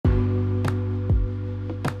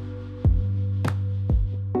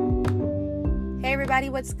Hey everybody,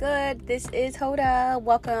 what's good? This is Hoda.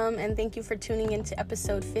 Welcome and thank you for tuning into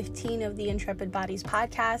episode 15 of the Intrepid Bodies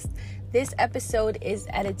podcast. This episode is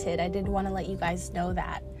edited. I did want to let you guys know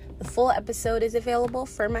that. The full episode is available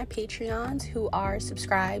for my Patreons who are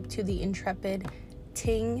subscribed to the Intrepid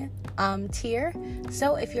Ting tier.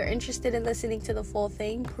 So if you're interested in listening to the full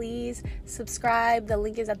thing, please subscribe. The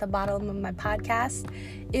link is at the bottom of my podcast.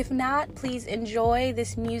 If not, please enjoy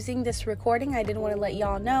this recording. I did want to let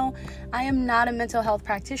y'all know I am not a mental health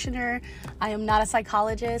practitioner. I am not a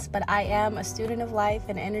psychologist, but I am a student of life,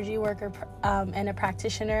 an energy worker, and a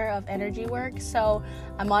practitioner of energy work. So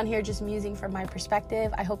I'm on here just musing from my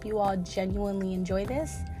perspective. I hope you all genuinely enjoy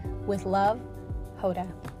this. With love, Hoda.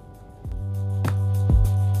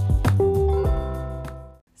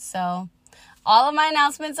 So all of my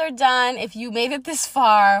announcements are done. If you made it this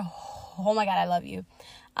far, oh my God, I love you.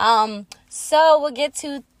 So we'll get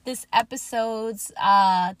to this episode's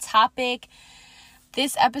topic.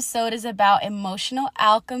 This episode is about emotional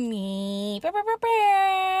alchemy.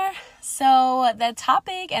 So the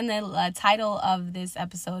topic and the title of this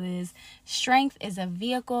episode is Strength is a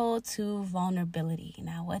Vehicle to Vulnerability.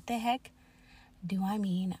 Now, what the heck do I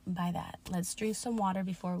mean by that? Let's drink some water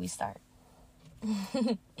before we start.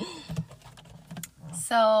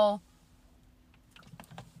 So,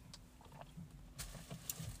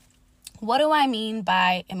 what do I mean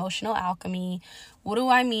by emotional alchemy? What do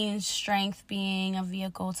I mean strength being a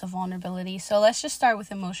vehicle to vulnerability? So let's just start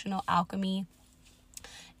with emotional alchemy.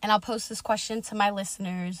 And I'll post this question to my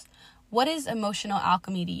listeners. What is emotional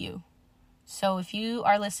alchemy to you? So if you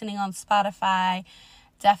are listening on Spotify,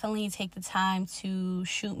 definitely take the time to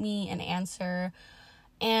shoot me an answer.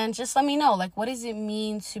 And just let me know, what does it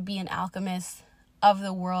mean to be an alchemist of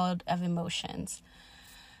the world of emotions?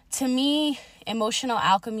 To me, emotional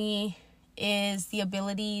alchemy is the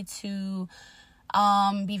ability to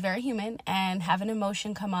be very human and have an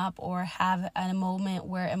emotion come up or have a moment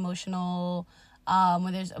where where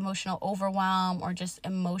there's emotional overwhelm or just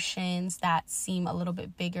emotions that seem a little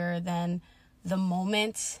bit bigger than the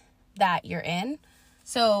moment that you're in.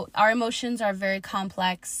 So our emotions are very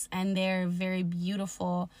complex and they're very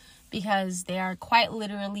beautiful because they are quite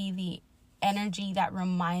literally the energy that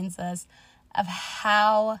reminds us of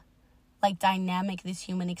how dynamic this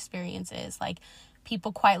human experience is.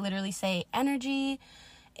 People quite literally say energy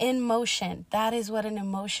in motion. That is what an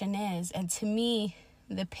emotion is. And to me,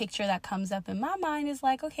 the picture that comes up in my mind is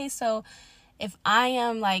okay, so if I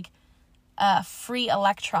am a free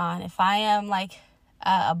electron, if I am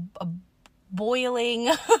a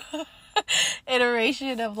boiling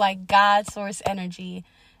iteration of God source energy,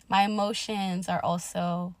 my emotions are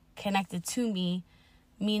also connected to me,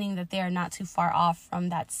 meaning that they are not too far off from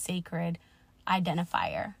that sacred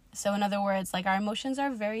identifier. So in other words, our emotions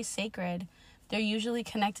are very sacred. They're usually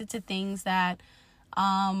connected to things that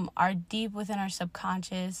are deep within our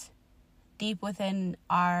subconscious, deep within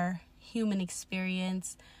our human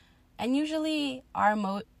experience, and usually our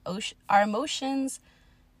emotions.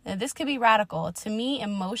 Now, this could be radical. To me,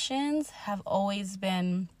 emotions have always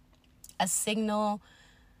been a signal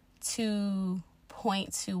to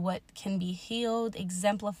point to what can be healed,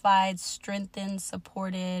 exemplified, strengthened,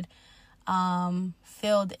 supported,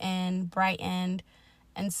 filled in, brightened.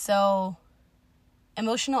 And so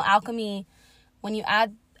emotional alchemy, when you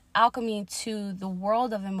add alchemy to the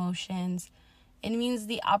world of emotions, it means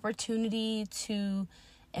the opportunity to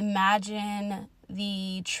imagine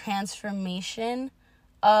the transformation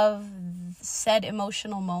of said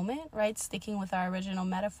emotional moment, right? Sticking with our original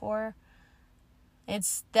metaphor.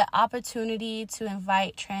 It's the opportunity to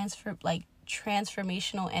invite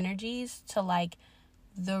transformational energies to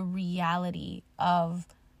the reality of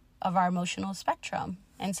our emotional spectrum.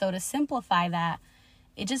 And so to simplify that,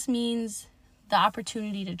 it just means the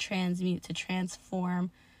opportunity to transmute, to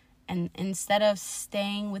transform. And instead of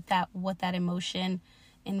staying with what that emotion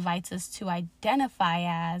invites us to identify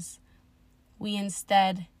as, we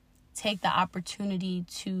instead take the opportunity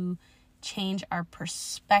to change our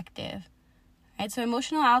perspective. Right? So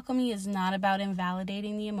emotional alchemy is not about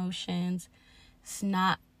invalidating the emotions. It's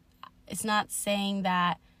not saying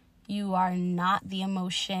that you are not the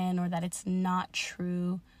emotion or that it's not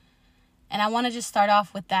true. And I want to just start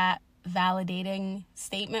off with that validating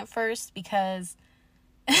statement first, because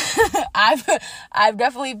I've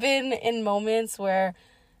definitely been in moments where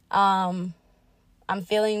I'm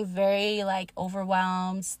feeling very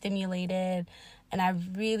overwhelmed, stimulated, and I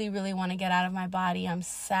really, really want to get out of my body. I'm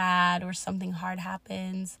sad or something hard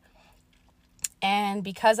happens. And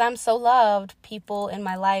because I'm so loved, people in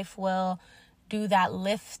my life will do that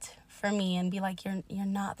lift for me and be like, you're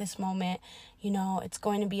not this moment, it's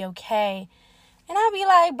going to be okay. And I'd be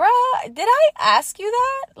like, bruh, did I ask you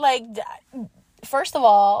that? Like, first of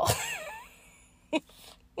all,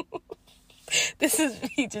 this is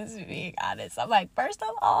me just being honest. I'm like, first of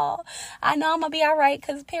all, I know I'm going to be all right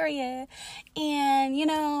because period.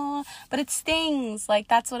 And, but it stings. Like,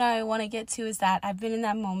 that's what I want to get to, is that I've been in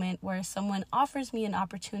that moment where someone offers me an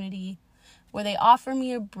opportunity, where they offer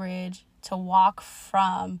me a bridge to walk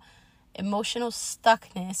from emotional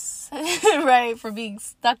stuckness, right? For being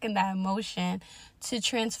stuck in that emotion, to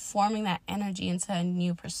transforming that energy into a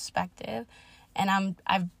new perspective. And I'm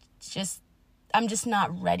just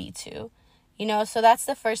not ready to. So that's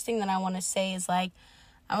the first thing that I want to say, is like,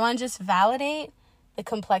 I want to just validate the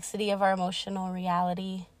complexity of our emotional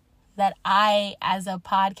reality, that I, as a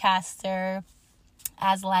podcaster,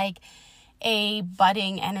 as like a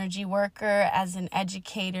budding energy worker, as an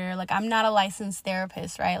educator, like, I'm not a licensed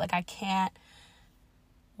therapist, right? Like, I can't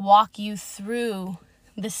walk you through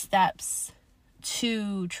the steps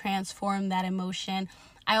to transform that emotion.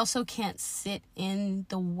 I also can't sit in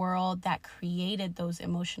the world that created those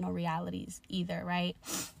emotional realities either, right?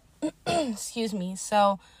 Excuse me.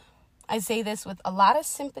 So I say this with a lot of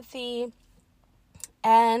sympathy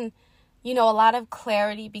and, a lot of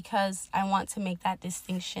clarity, because I want to make that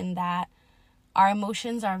distinction that our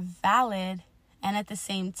emotions are valid, and at the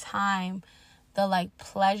same time, the like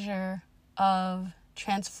pleasure of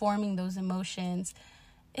transforming those emotions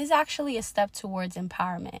is actually a step towards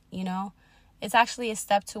empowerment. It's actually a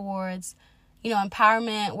step towards,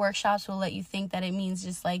 empowerment workshops will let you think that it means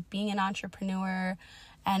just like being an entrepreneur,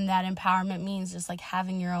 and that empowerment means just like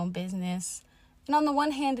having your own business. And on the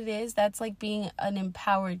one hand, it is, that's like being an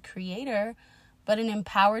empowered creator, but an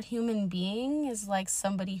empowered human being is like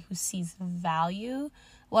somebody who sees value.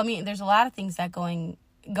 Well, I mean, there's a lot of things that go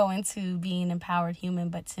into being an empowered human,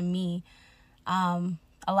 but to me, a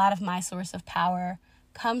lot of my source of power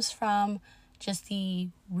comes from just the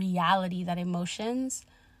reality that emotions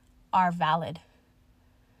are valid.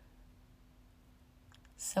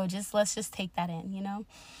 So let's just take that in,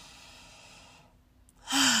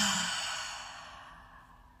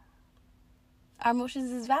 Our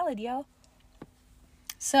emotions is valid, yo.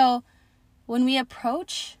 So when we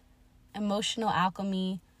approach emotional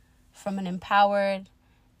alchemy from an empowered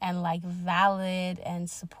and like valid and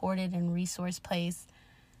supported and resource place,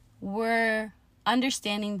 we're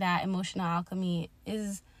understanding that emotional alchemy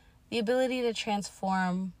is the ability to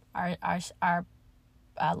transform our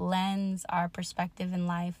lens, our perspective in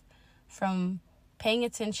life, from paying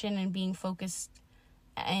attention and being focused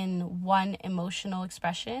in one emotional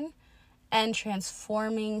expression, and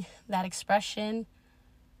transforming that expression,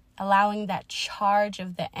 allowing that charge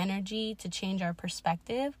of the energy to change our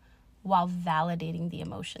perspective while validating the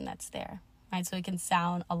emotion that's there, right? So it can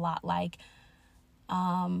sound a lot like,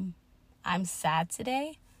 I'm sad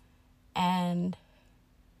today, and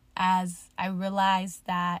as I realized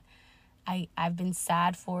that I've been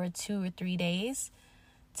sad for 2 or 3 days,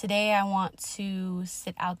 today I want to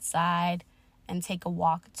sit outside and take a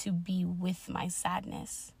walk to be with my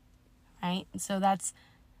sadness, right? And so that's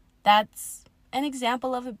an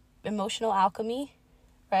example of emotional alchemy,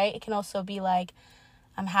 right? It can also be like,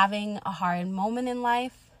 I'm having a hard moment in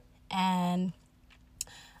life, and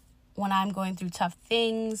when I'm going through tough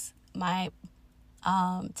things, my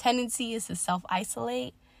tendency is to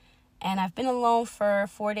self-isolate, and I've been alone for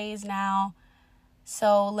 4 days now.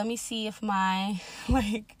 So let me see if my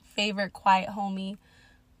favorite quiet homie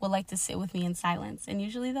would like to sit with me in silence. And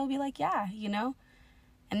usually they'll be like, yeah,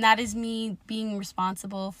 And that is me being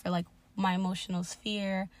responsible for my emotional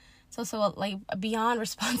sphere. It's also beyond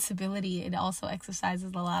responsibility, it also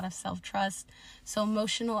exercises a lot of self-trust. So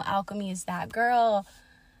emotional alchemy is that, girl.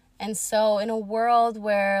 And so in a world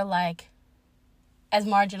where as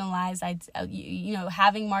marginalized,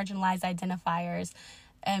 having marginalized identifiers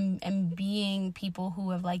and being people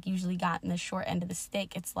who have usually gotten the short end of the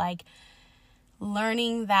stick, it's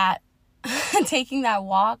learning that taking that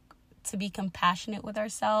walk to be compassionate with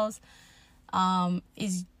ourselves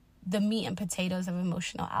is the meat and potatoes of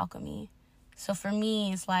emotional alchemy. So for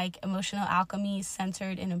me, it's emotional alchemy is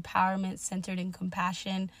centered in empowerment, centered in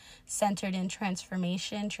compassion, centered in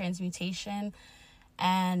transformation, transmutation,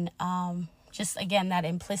 and just again, that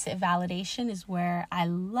implicit validation is where I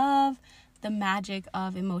love the magic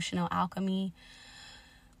of emotional alchemy.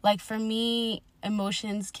 For me,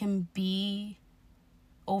 emotions can be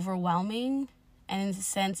overwhelming, and in a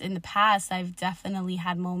sense, in the past, I've definitely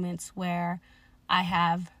had moments where I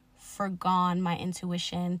have forgone my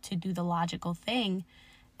intuition to do the logical thing.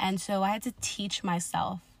 And so I had to teach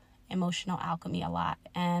myself emotional alchemy a lot.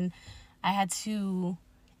 And I had to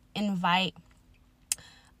invite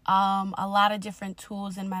a lot of different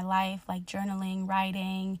tools in my life, like journaling,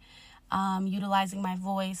 writing, utilizing my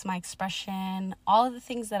voice, my expression. All of the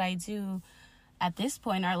things that I do at this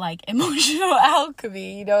point are like emotional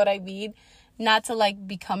alchemy, you know what I mean? Not to like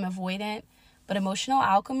become avoidant, but emotional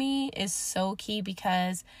alchemy is so key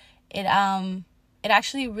because it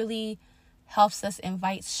actually really helps us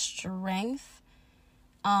invite strength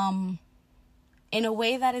in a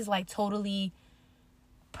way that is like totally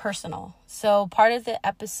personal. So part of the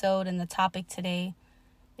episode and the topic today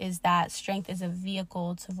is that strength is a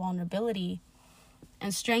vehicle to vulnerability.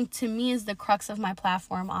 And strength to me is the crux of my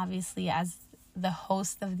platform, obviously, as the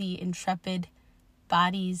host of the Intrepid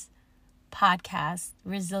Bodies podcast.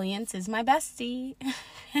 Resilience is my bestie.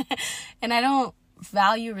 And I don't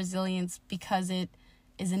value resilience because it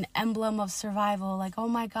is an emblem of survival. Like, oh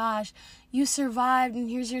my gosh, you survived and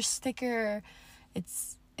here's your sticker.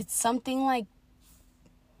 It's something like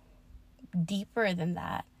deeper than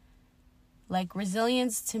that. Like,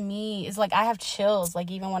 resilience to me is like, I have chills,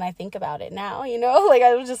 like, even when I think about it now, you know, like,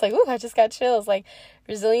 I was just like, ooh, I just got chills. Like,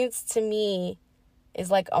 resilience to me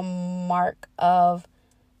is like a mark of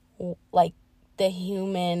like the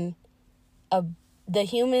human's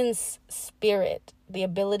spirit, the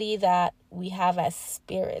ability that we have as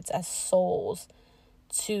spirits, as souls,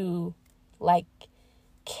 to like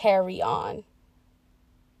carry on,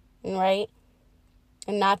 right?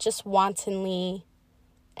 And not just wantonly,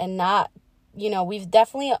 and not, you know,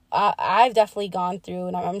 I've definitely gone through,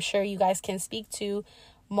 and I'm sure you guys can speak to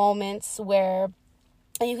moments where,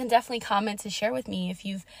 and you can definitely comment to share with me if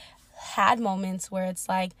you've had moments where it's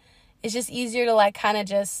like, it's just easier to like kind of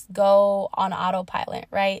just go on autopilot,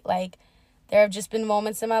 right? Like, there have just been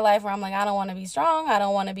moments in my life where I'm like, I don't want to be strong. I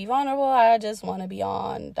don't want to be vulnerable. I just want to be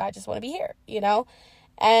here, you know?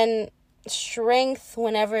 And strength,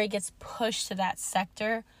 whenever it gets pushed to that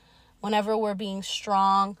sector, whenever we're being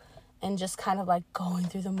strong and just kind of like going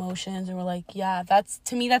through the motions, and we're like, yeah, that's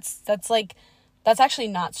actually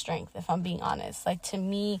not strength, if I'm being honest. Like, to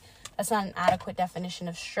me, that's not an adequate definition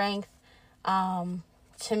of strength.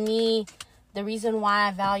 To me, the reason why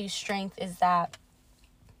I value strength is that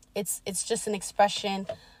it's just an expression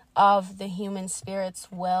of the human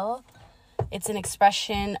spirit's will. It's a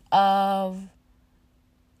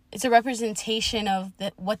representation of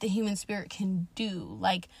what the human spirit can do.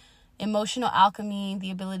 Like, emotional alchemy,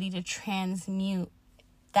 the ability to transmute,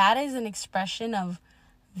 that is an expression of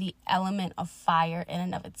the element of fire in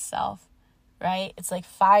and of itself, right? It's like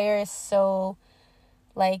fire is so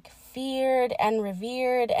like feared and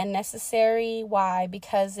revered and necessary. Why?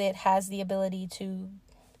 Because it has the ability to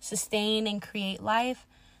sustain and create life,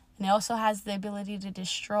 and it also has the ability to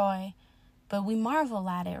destroy. But we marvel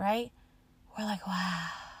at it, right? We're like, wow,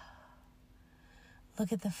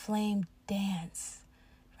 look at the flame dance,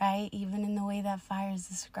 right? Even in the way that fire is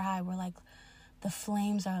described, we're like, the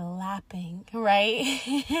flames are lapping,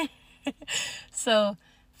 right? So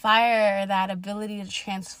fire, that ability to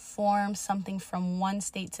transform something from one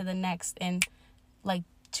state to the next, and like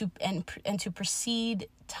to proceed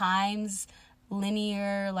time's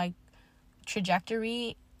linear like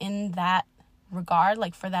trajectory in that regard,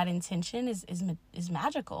 like for that intention, is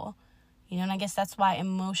magical, you know. And I guess that's why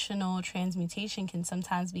emotional transmutation can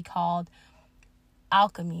sometimes be called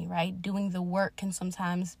alchemy, right? Doing the work can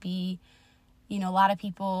sometimes be, you know, a lot of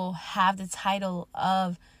people have the title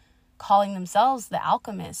of calling themselves the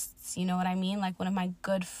alchemists, you know what I mean? Like, one of my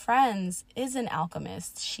good friends is an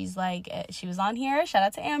alchemist. She was on here, shout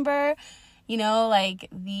out to Amber. You know, like,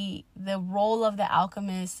 the role of the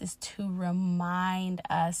alchemist is to remind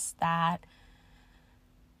us that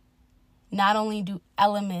not only do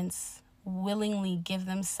elements willingly give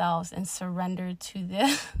themselves and surrender to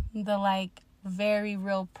the like very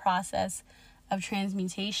real process of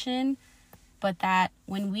transmutation, but that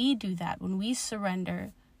when we do that, when we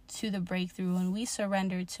surrender to the breakthrough, when we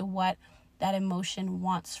surrender to what that emotion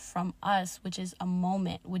wants from us, which is a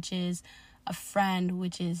moment, which is a friend,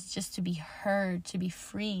 which is just to be heard, to be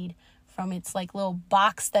freed from its like little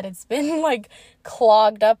box that it's been like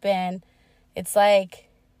clogged up in, it's like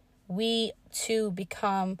we too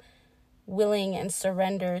become willing and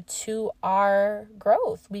surrender to our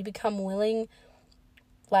growth. We become willing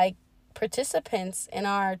like participants in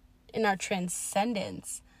our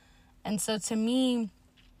transcendence. And so to me,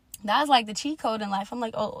 that's like the cheat code in life. I'm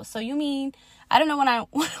like, oh, so you mean, I don't know,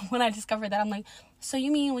 when I discovered that, I'm like, so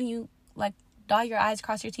you mean when you like dot your I's,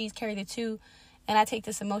 cross your T's, carry the two, and I take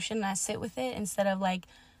this emotion and I sit with it instead of like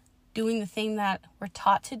doing the thing that we're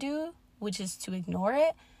taught to do, which is to ignore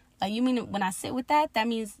it. Like, you mean when I sit with that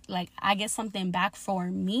means like I get something back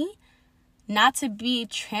for me, not to be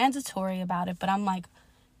transitory about it, but I'm like,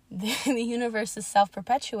 the universe is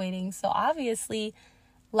self-perpetuating. So obviously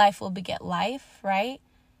life will beget life, right?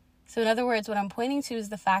 So in other words, what I'm pointing to is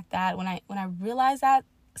the fact that when I realized that,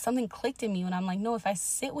 something clicked in me when I'm like, no, if I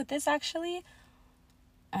sit with this actually,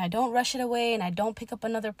 and I don't rush it away, and I don't pick up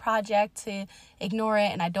another project to ignore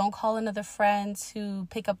it, and I don't call another friend to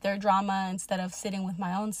pick up their drama instead of sitting with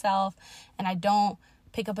my own self, and I don't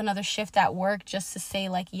pick up another shift at work just to say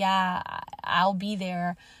like, yeah, I'll be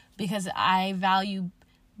there because I value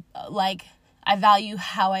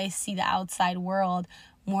how I see the outside world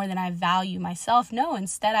more than I value myself. No,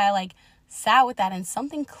 instead I like sat with that and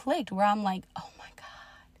something clicked where I'm like, oh my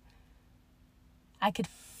God, I could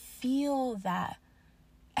feel that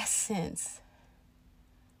essence,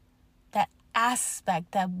 that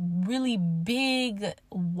aspect, that really big,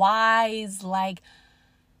 wise, like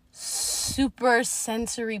super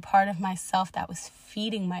sensory part of myself that was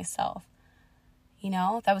feeding myself,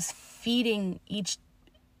 that was feeding each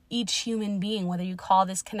human being, whether you call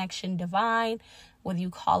this connection divine, whether you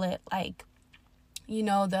call it like,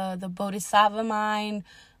 the Bodhisattva mind,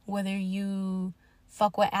 whether you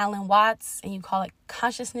fuck with Alan Watts and you call it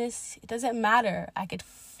consciousness, it doesn't matter. I could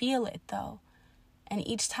feel it though. And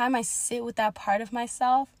each time I sit with that part of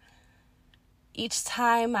myself, each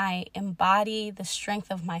time I embody the strength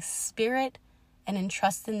of my spirit and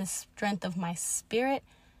entrust in the strength of my spirit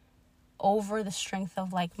over the strength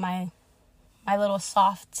of like my little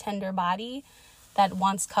soft, tender body that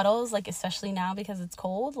wants cuddles, like especially now because it's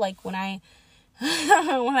cold. Like when I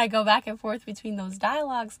when I go back and forth between those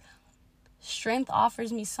dialogues, strength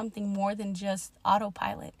offers me something more than just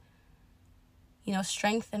autopilot.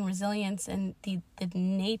 Strength and resilience and the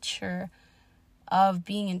nature of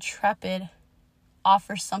being intrepid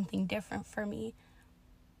offers something different for me.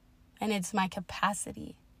 And it's my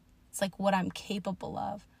capacity. It's like what I'm capable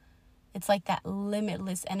of. It's like that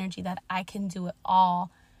limitless energy that I can do it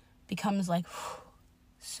all becomes like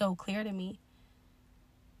so clear to me.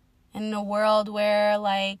 And in a world where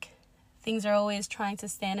like things are always trying to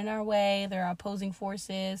stand in our way, there are opposing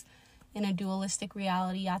forces in a dualistic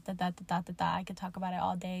reality, I could talk about it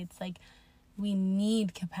all day. It's like we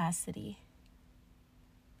need capacity.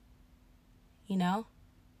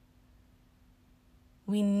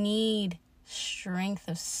 We need strength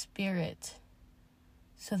of spirit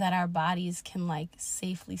so that our bodies can like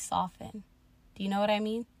safely soften. Do you know what I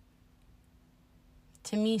mean?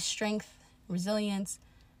 To me, strength, resilience,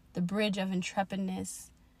 the bridge of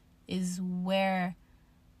intrepidness is where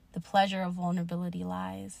the pleasure of vulnerability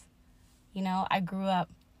lies. I grew up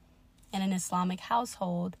in an Islamic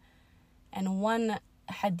household, and one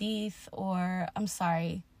hadith,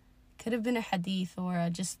 could have been a hadith or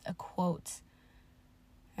just a quote,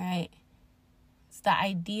 right? It's the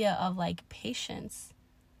idea of like patience,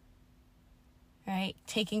 right?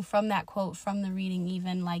 Taking from that quote, from the reading,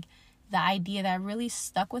 even like the idea that really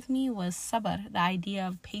stuck with me was sabr, the idea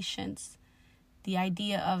of patience, the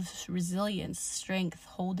idea of resilience, strength,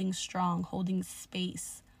 holding strong, holding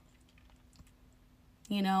space,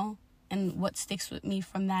 And what sticks with me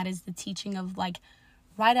from that is the teaching of like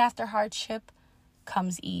right after hardship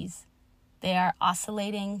comes ease. They are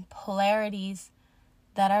oscillating polarities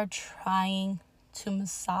that are trying to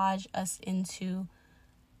massage us into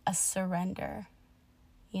a surrender,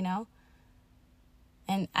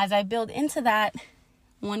 And as I build into that,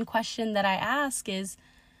 one question that I ask is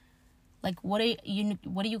like, what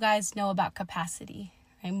do you guys know about capacity?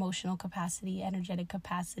 Right? Emotional capacity, energetic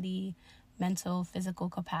capacity, mental, physical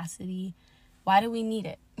capacity. Why do we need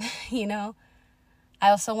it? I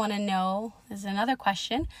also want to know, this is another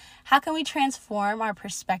question, how can we transform our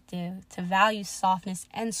perspective to value softness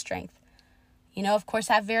and strength? Of course,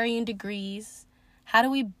 at varying degrees. How do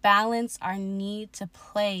we balance our need to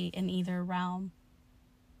play in either realm?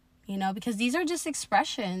 Because these are just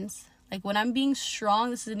expressions. Like when I'm being strong,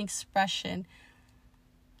 this is an expression.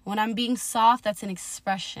 When I'm being soft, that's an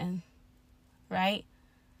expression, right?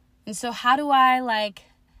 And so how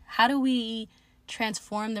do we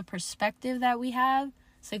transform the perspective that we have?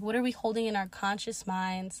 It's like, what are we holding in our conscious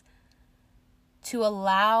minds to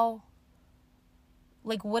allow,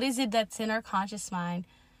 like, what is it that's in our conscious mind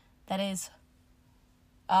that is,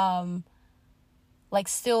 like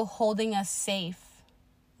still holding us safe,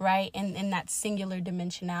 right? In that singular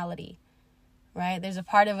dimensionality, right? There's a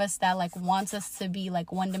part of us that like wants us to be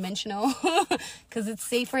like one dimensional because it's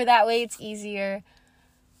safer that way. It's easier.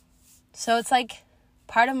 So it's like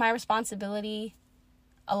part of my responsibility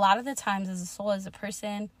a lot of the times as a soul, as a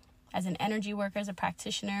person, as an energy worker, as a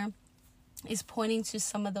practitioner, is pointing to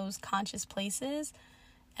some of those conscious places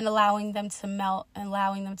and allowing them to melt and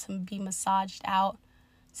allowing them to be massaged out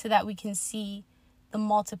so that we can see the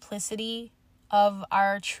multiplicity of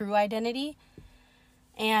our true identity.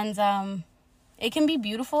 And it can be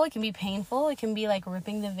beautiful, it can be painful, it can be like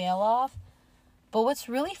ripping the veil off. But what's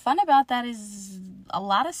really fun about that is a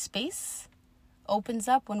lot of space opens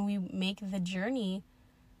up when we make the journey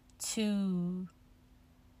to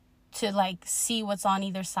like see what's on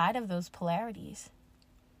either side of those polarities.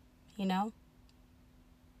 You know?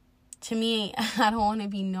 To me, I don't want to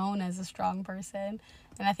be known as a strong person.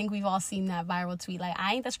 And I think we've all seen that viral tweet, like,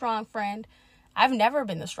 I ain't the strong friend. I've never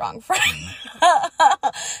been the strong friend.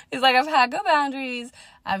 It's like, I've had good boundaries.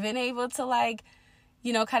 I've been able to, like,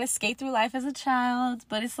 you know, kind of skate through life as a child.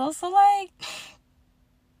 But it's also like,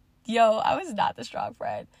 yo, I was not the strong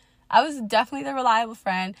friend. I was definitely the reliable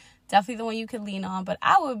friend. Definitely the one you could lean on. But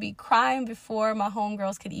I would be crying before my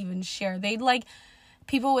homegirls could even share. They'd, like,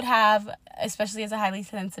 people would have, especially as a highly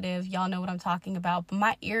sensitive, y'all know what I'm talking about. But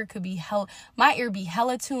my ear be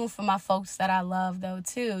hella tuned for my folks that I love, though,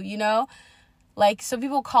 too, you know? Like, so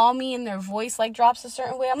people call me and their voice, like, drops a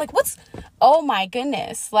certain way. I'm like, oh my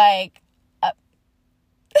goodness. Like,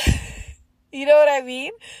 you know what I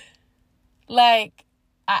mean? Like,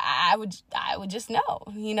 I would just know,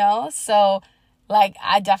 you know? So, like,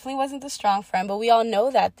 I definitely wasn't the strong friend, but we all know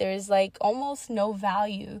that there's, like, almost no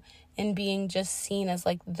value in being just seen as,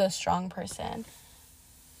 like, the strong person.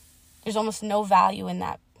 There's almost no value in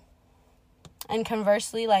that. And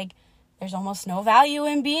conversely, like, there's almost no value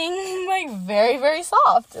in being, like, very, very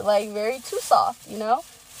soft. Like, very too soft, you know?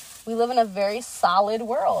 We live in a very solid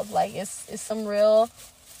world. Like, it's some real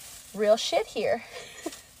shit here.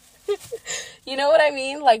 You know what I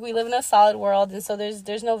mean? Like, we live in a solid world, and so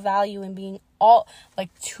there's no value in being all, like,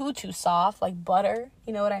 too soft, like butter.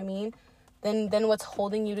 You know what I mean? Then what's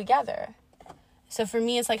holding you together? So for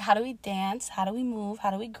me, it's like, how do we dance? How do we move?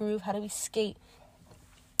 How do we groove? How do we skate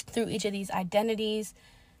through each of these identities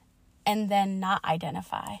and then not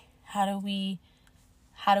identify? How do we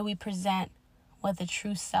present what the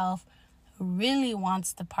true self really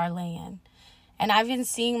wants to parlay in? And I've been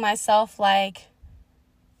seeing myself, like,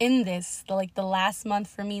 in this, like, the last month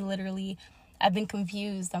for me, literally, I've been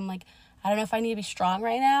confused. I'm like, I don't know if I need to be strong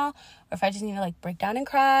right now or if I just need to, like, break down and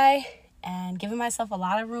cry, and giving myself a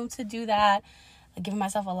lot of room to do that, like, giving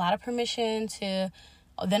myself a lot of permission to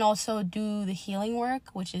then also do the healing work,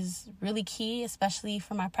 which is really key, especially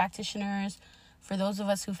for my practitioners, for those of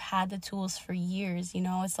us who've had the tools for years. You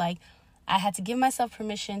know, it's like, I had to give myself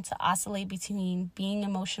permission to oscillate between being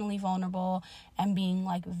emotionally vulnerable and being,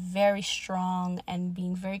 like, very strong and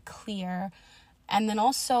being very clear. And then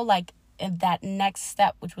also, like, that next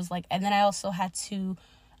step, which was, like, and then I also had to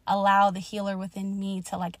allow the healer within me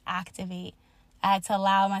to, like, activate. I had to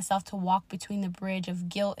allow myself to walk between the bridge of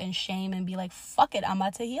guilt and shame and be like, fuck it, I'm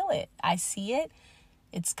about to heal it. I see it.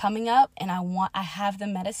 It's coming up, and I have the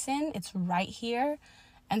medicine. It's right here.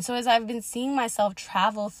 And so as I've been seeing myself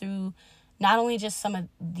travel through not only just some of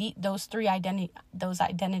those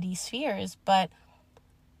identity spheres, but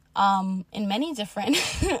in many different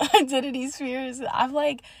identity spheres, I've,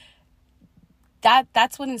 like,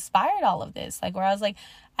 that's what inspired all of this. Like, where I was like,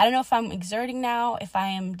 I don't know if I'm exerting now, if I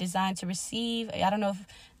am designed to receive. I don't know if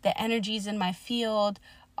the energies in my field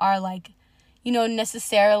are, like, you know,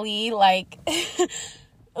 necessarily, like,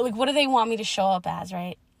 like, what do they want me to show up as,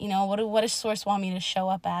 right? You know, what does Source want me to show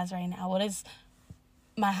up as right now? What is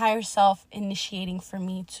my higher self initiating for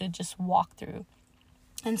me to just walk through?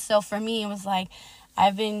 And so for me, it was like,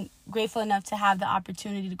 I've been grateful enough to have the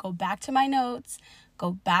opportunity to go back to my notes,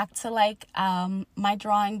 go back to, like, my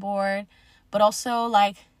drawing board, but also,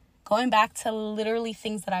 like, going back to literally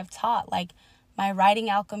things that I've taught, like my writing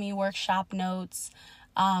alchemy workshop notes,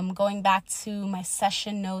 going back to my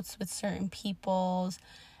session notes with certain peoples.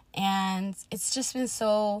 And it's just been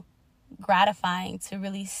so gratifying to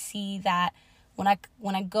really see that when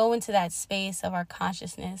I go into that space of our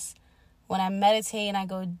consciousness, when I meditate and I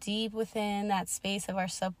go deep within that space of our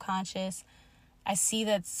subconscious, I see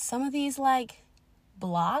that some of these, like,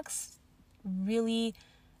 blocks really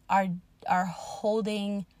are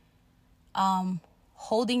holding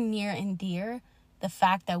near and dear the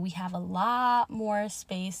fact that we have a lot more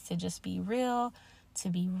space to just be real, to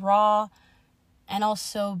be raw, and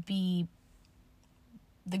also be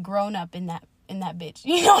the grown up in that bitch.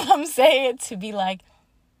 You know what I'm saying? To be like,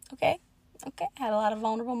 okay, I had a lot of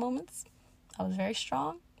vulnerable moments. I was very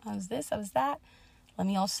strong. I was this, I was that. Let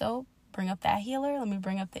me also bring up that healer. Let me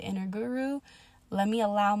bring up the inner guru. Let me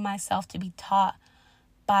allow myself to be taught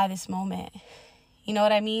by this moment. You know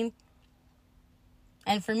what I mean?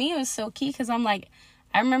 And for me, it was so key because I'm like,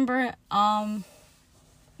 I remember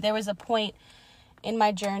there was a point in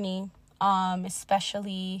my journey,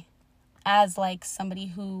 especially as, like, somebody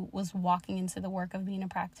who was walking into the work of being a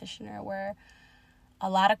practitioner, where a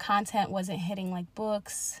lot of content wasn't hitting, like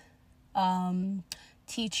books,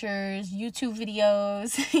 teachers, YouTube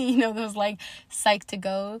videos, those like psych to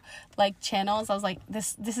go like channels. I was like,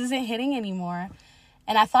 this isn't hitting anymore.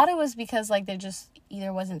 And I thought it was because like there just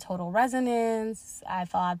either wasn't total resonance. I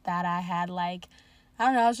thought that I had like, I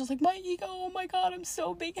don't know, I was just like, my ego, oh my God, I'm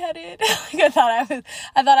so big-headed. Like I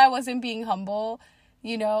thought I wasn't being humble,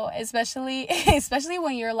 especially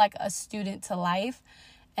when you're like a student to life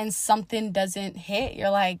and something doesn't hit. You're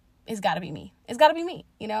like, it's got to be me. It's got to be me,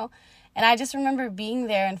 And I just remember being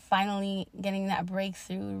there and finally getting that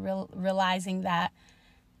breakthrough, realizing that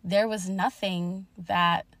there was nothing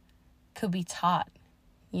that could be taught,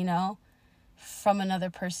 from another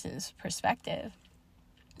person's perspective.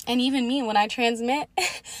 And even me, when I transmit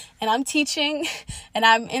and I'm teaching and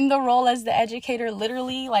I'm in the role as the educator,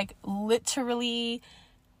 literally,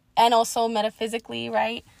 and also metaphysically,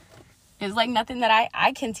 right? There's like nothing that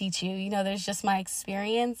I can teach you. There's just my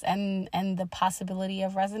experience and the possibility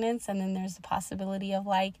of resonance. And then there's the possibility of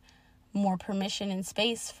like more permission and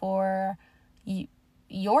space for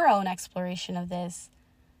your own exploration of this,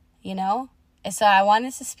 And so I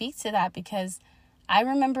wanted to speak to that because I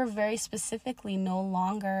remember very specifically no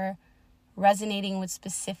longer resonating with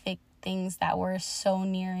specific things that were so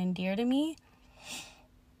near and dear to me.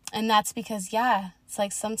 And that's because, it's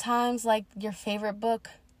like sometimes like your favorite book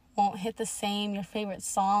won't hit the same. Your favorite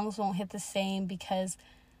songs won't hit the same because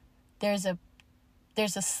there's a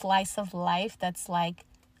slice of life that's like,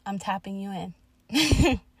 I'm tapping you in.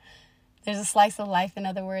 There's a slice of life, in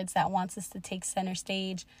other words, that wants us to take center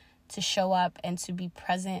stage, to show up and to be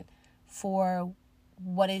present for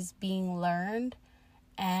what is being learned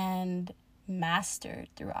and mastered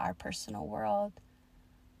through our personal world.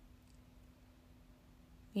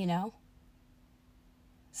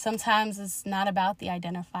 Sometimes it's not about the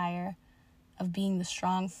identifier of being the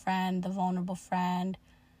strong friend, the vulnerable friend.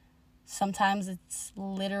 Sometimes it's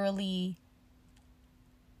literally,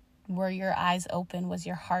 were your eyes open? Was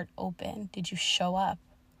your heart open? Did you show up?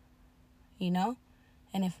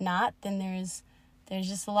 And if not, then there's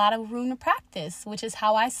just a lot of room to practice, which is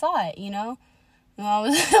how I saw it,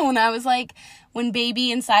 when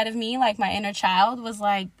baby inside of me, like my inner child was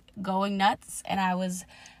like going nuts and I was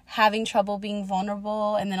having trouble being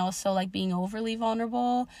vulnerable and then also like being overly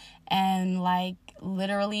vulnerable and like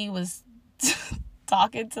literally was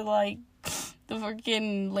talking to like the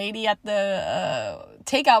freaking lady at the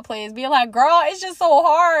takeout place being like, girl, it's just so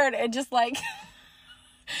hard. And just like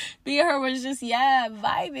me and her was just,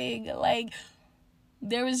 vibing. Like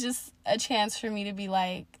there was just a chance for me to be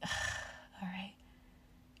like, all right.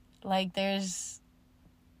 Like there's,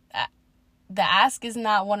 the ask is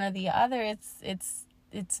not one or the other.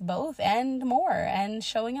 It's both and more and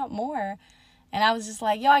showing up more. And I was just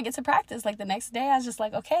like, I get to practice. Like the next day I was just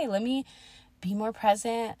like, okay, let me be more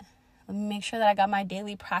present. Let me make sure that I got my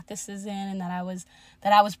daily practices in and that I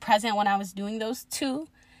was present when I was doing those too,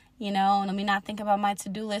 and let me not think about my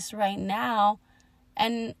to-do list right now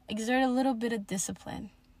and exert a little bit of discipline.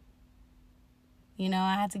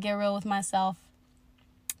 I had to get real with myself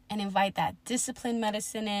and invite that discipline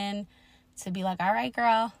medicine in to be like, all right,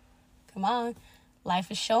 girl, come on.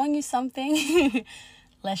 Life is showing you something.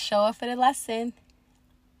 Let's show up for the lesson.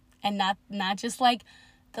 And not just like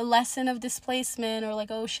the lesson of displacement or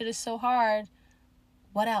like, oh, shit is so hard.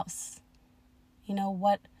 What else?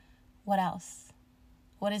 What else?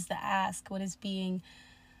 What is the ask? What is being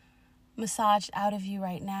massaged out of you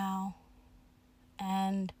right now?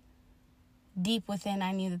 And deep within,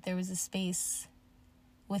 I knew that there was a space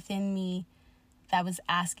within me that was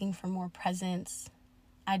asking for more presence.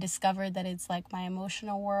 I discovered that it's like my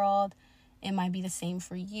emotional world. It might be the same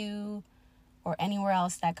for you or anywhere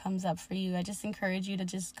else that comes up for you. I just encourage you to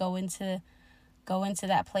just go into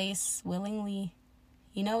that place willingly.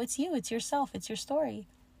 It's you, it's yourself, it's your story.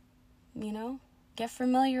 Get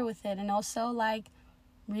familiar with it and also like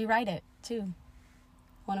rewrite it too.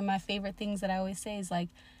 One of my favorite things that I always say is like,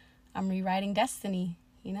 I'm rewriting destiny.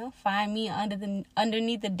 Find me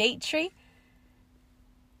underneath the date tree.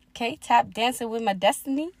 Okay, tap dancing with my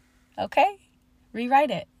destiny. Okay,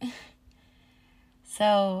 rewrite it.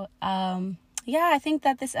 So, I think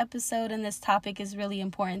that this episode and this topic is really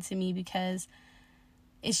important to me because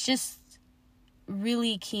it's just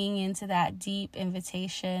really keying into that deep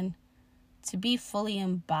invitation to be fully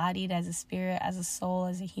embodied as a spirit, as a soul,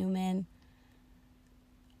 as a human.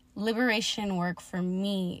 Liberation work for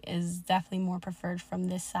me is definitely more preferred from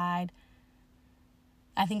this side.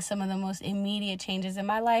 I think some of the most immediate changes in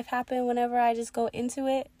my life happen whenever I just go into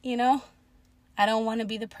it, I don't want to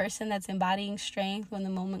be the person that's embodying strength when the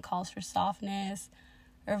moment calls for softness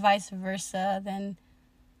or vice versa. Then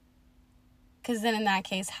Because then in that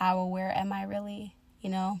case, how aware am I really,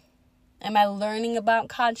 Am I learning about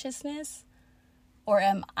consciousness, or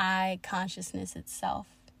am I consciousness itself?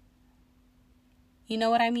 You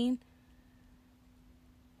know what I mean?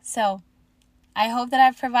 So, I hope that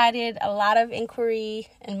I've provided a lot of inquiry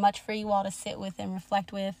and much for you all to sit with and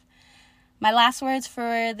reflect with. My last words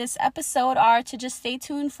for this episode are to just stay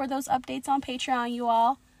tuned for those updates on Patreon, you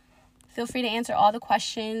all. Feel free to answer all the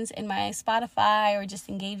questions in my Spotify, or just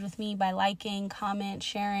engage with me by liking, comment,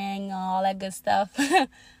 sharing, all that good stuff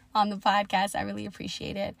on the podcast. I really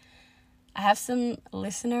appreciate it. I have some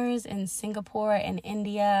listeners in Singapore and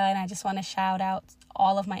India, and I just want to shout out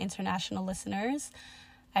all of my international listeners.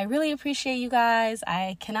 I really appreciate you guys.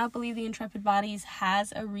 I cannot believe the Intrepid Bodies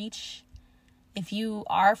has a reach. If you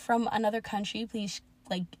are from another country, please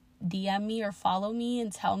DM me or follow me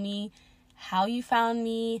and tell me how you found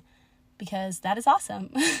me, because that is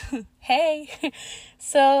awesome. Hey.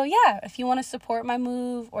 So yeah, if you want to support my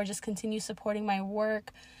move or just continue supporting my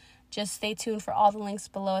work, just stay tuned for all the links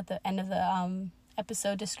below at the end of the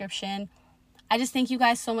episode description. I just thank you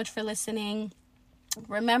guys so much for listening.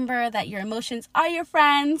 Remember that your emotions are your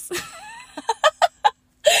friends.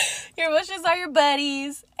 Your emotions are your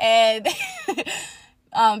buddies. And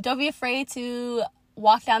don't be afraid to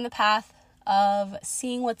walk down the path of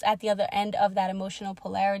seeing what's at the other end of that emotional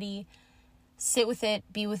polarity. Sit with it,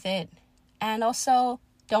 be with it. And also,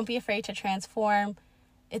 don't be afraid to transform.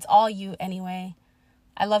 It's all you anyway.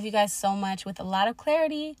 I love you guys so much, with a lot of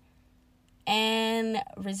clarity and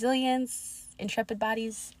resilience. Intrepid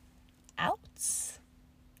Bodies out.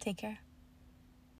 Take care.